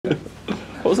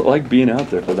was it like being out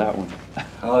there for that one?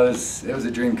 Oh, it was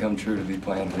a dream come true to be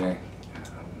playing here.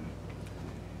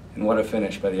 And what a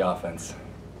finish by the offense.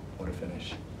 What a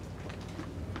finish.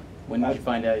 When did you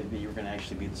find out that you were going to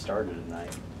actually be the starter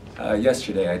tonight?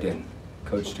 Yesterday I did.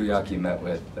 Coach Tuyaki met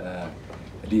with the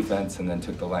defense and then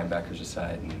took the linebackers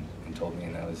aside and told me,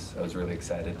 and I was really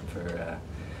excited for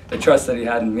the trust that he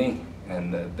had in me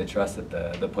and the trust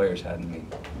that the players had in me.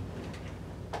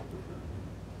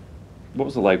 What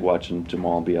was it like watching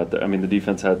Jamal be out there? I mean, the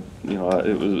defense had, you know,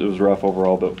 it was rough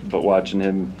overall, but watching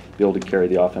him be able to carry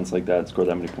the offense like that, score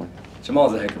that many points.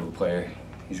 Jamal's a heck of a player.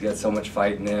 He's got so much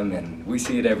fight in him, and we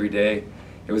see it every day.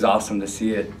 It was awesome to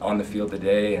see it on the field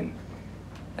today, and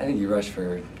I think he rushed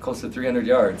for close to 300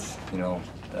 yards. You know,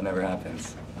 that never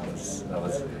happens. That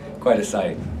was quite a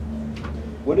sight.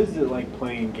 What is it like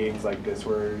playing games like this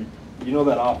where you know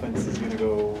that offense is going to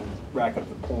go rack up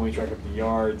the points, rack up the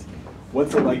yards?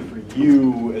 What's it like for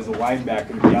you as a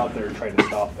linebacker to be out there trying to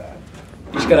stop that?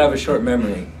 You just got to have a short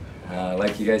memory.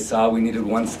 Like you guys saw, we needed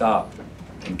one stop.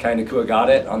 And Kainakua got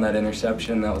it on that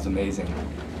interception. That was amazing.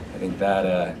 I think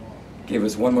that gave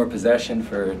us one more possession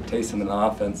for Taysom and the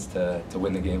offense to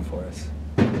win the game for us.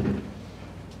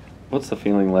 What's the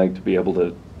feeling like to be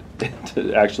able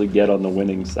to actually get on the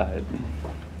winning side?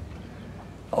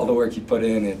 All the work you put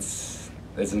in, it's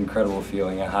an incredible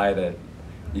feeling, a high that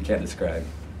you can't describe.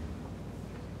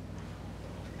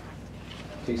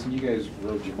 Taysom, you guys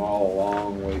rode Jamal a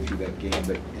long way through that game,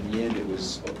 but in the end it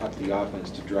was up to the offense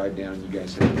to drive down. You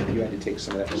guys you had to take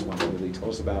some of that responsibility.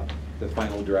 Tell us about the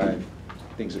final drive,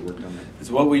 things that worked on that. It's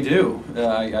what we do,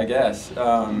 I guess. You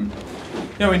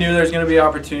know, we knew there was going to be an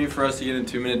opportunity for us to get a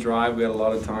 2-minute drive. We had a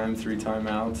lot of time, 3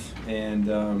 timeouts,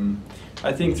 and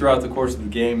I think throughout the course of the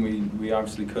game we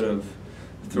obviously could have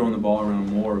thrown the ball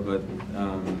around more, but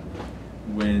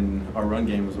when our run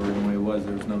game was working the way it was,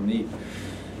 there was no need.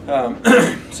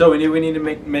 So we knew we needed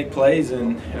to make plays,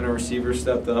 and our receivers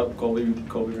stepped up. Colby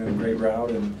ran a great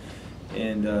route,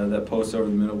 and that post over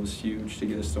the middle was huge to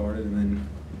get us started, and then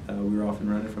we were off and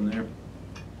running from there.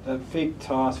 That fake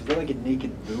toss, was that like a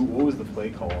naked boot? What was the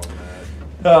play call on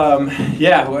that?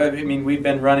 Yeah, well, I mean, we've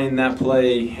been running that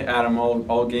play at them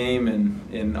all game,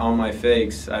 and on my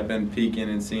fakes, I've been peeking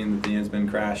and seeing that the end's been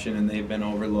crashing and they've been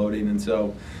overloading, and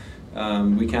so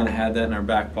we kind of had that in our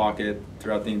back pocket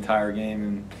throughout the entire game,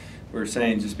 and we were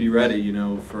saying just be ready, you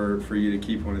know, for you to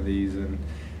keep one of these, and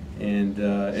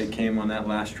it came on that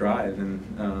last drive,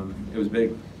 and it was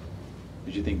big.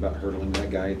 Did you think about hurdling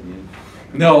that guy at the end?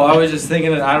 No, I was just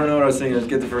thinking. I don't know what I was thinking. Just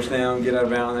get the first down, get out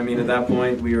of bounds. I mean, at that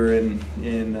point, we were in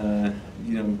you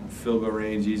know, field goal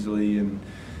range easily, and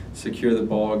secure the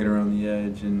ball, get around the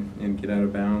edge, and get out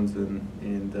of bounds, and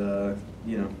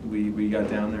you know, we got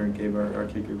down there and gave our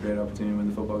kicker a great opportunity to win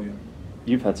the football game.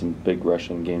 You've had some big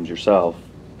rushing games yourself,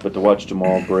 but to watch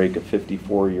Jamal break a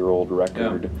 54-year-old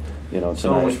record, you know, tonight.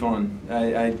 So much fun.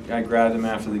 I grabbed him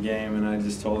after the game, and I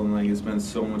just told him, like, it's been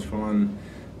so much fun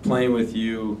playing with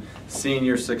you, seeing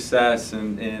your success,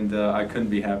 and I couldn't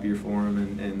be happier for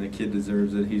him, and the kid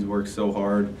deserves it. He's worked so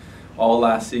hard all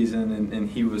last season, and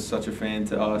he was such a fan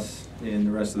to us and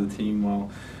the rest of the team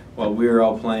while we were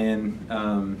all playing.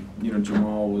 You know,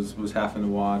 Jamal was having to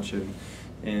watch,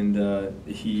 and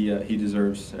he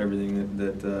deserves everything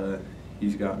that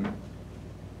he's gotten.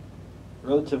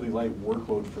 Relatively light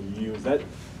workload for you. Is that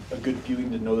a good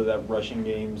feeling to know that rushing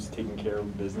game's taking care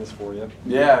of business for you?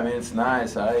 Yeah, I mean, it's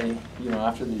nice. You know,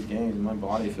 after these games, my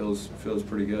body feels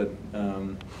pretty good.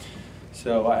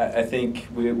 So I think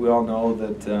we all know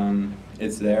that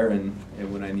it's there, and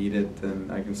when I need it,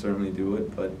 then I can certainly do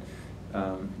it. But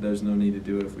there's no need to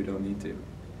do it if we don't need to. Do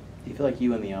you feel like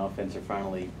you and the offense are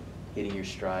finally hitting your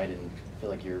stride, and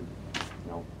feel like you're, you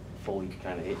know, fully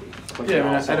kind of hitting?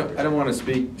 Yeah, I mean, I don't want to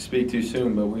speak too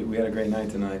soon, but we had a great night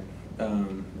tonight,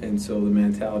 and so the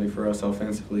mentality for us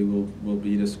offensively will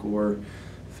be to score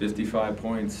 55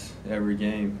 points every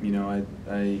game. You know,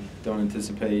 I don't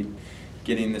anticipate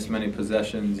getting this many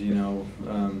possessions, you know,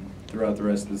 throughout the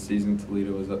rest of the season.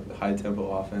 Toledo is a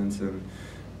high-tempo offense, and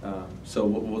so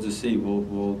we'll just see.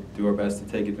 We'll do our best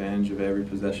to take advantage of every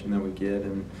possession that we get,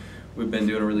 and we've been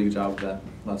doing a really good job of that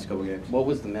last couple games. What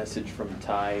was the message from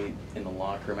Ty in the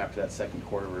locker room after that second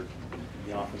quarter where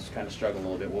the offense kind of struggled a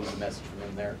little bit? What was the message from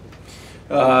him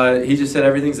there? He just said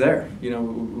everything's there. You know,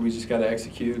 we just got to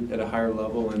execute at a higher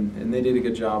level, and they did a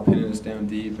good job pinning us down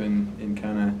deep and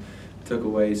kind of took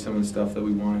away some of the stuff that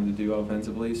we wanted to do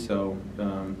offensively. So,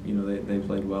 you know, they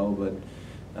played well, but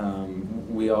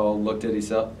we all looked at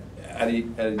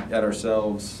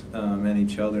ourselves and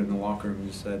each other in the locker room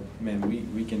and just said, man,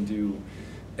 we can do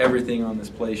everything on this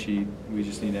play sheet. We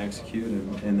just need to execute,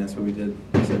 and that's what we did in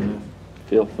the second half.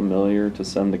 feel familiar to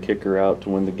send the kicker out to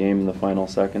win the game in the final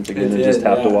seconds again It and just did,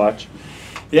 have to yeah. watch?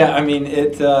 Yeah, I mean,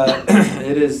 it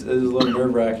is a little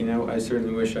nerve-wracking. I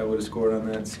certainly wish I would have scored on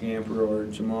that scamper, or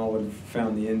Jamal would have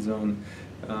found the end zone,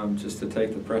 just to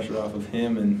take the pressure off of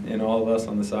him and all of us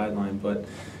on the sideline. But,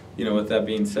 you know, with that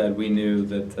being said, we knew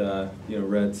that, you know,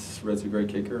 Red's a great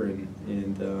kicker,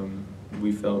 and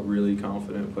we felt really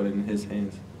confident putting it in his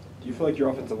hands. Do you feel like your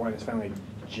offensive line is finally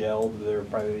gelled? They're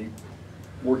probably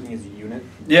working as a unit?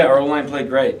 Yeah, our line played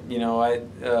great. You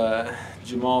know,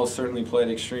 Jamal certainly played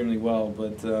extremely well,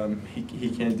 but he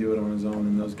can't do it on his own.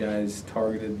 And those guys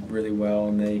targeted really well,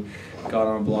 and they got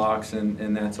on blocks,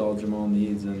 and that's all Jamal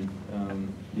needs. And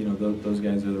you know, those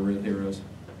guys are the real heroes.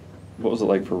 What was it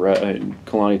like for Rhett?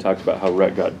 Kalani talked about how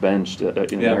Rhett got benched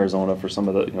in Yeah. Arizona for some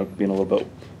of the, you know, being a little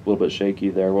bit shaky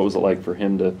there. What was it like for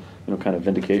him to, you know, kind of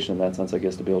vindication in that sense, I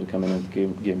guess, to be able to come in and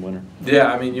game winner?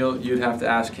 Yeah, I mean, you'd have to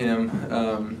ask him,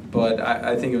 but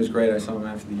I think it was great. I saw him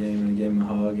after the game, and I gave him a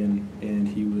hug, and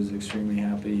he was extremely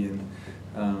happy.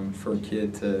 And for a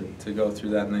kid to go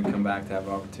through that and then come back to have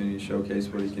an opportunity to showcase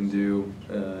what he can do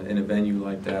in a venue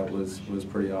like that was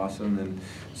pretty awesome, and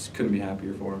just couldn't be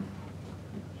happier for him.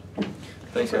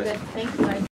 Thanks, guys. Good. Thank you, Mike.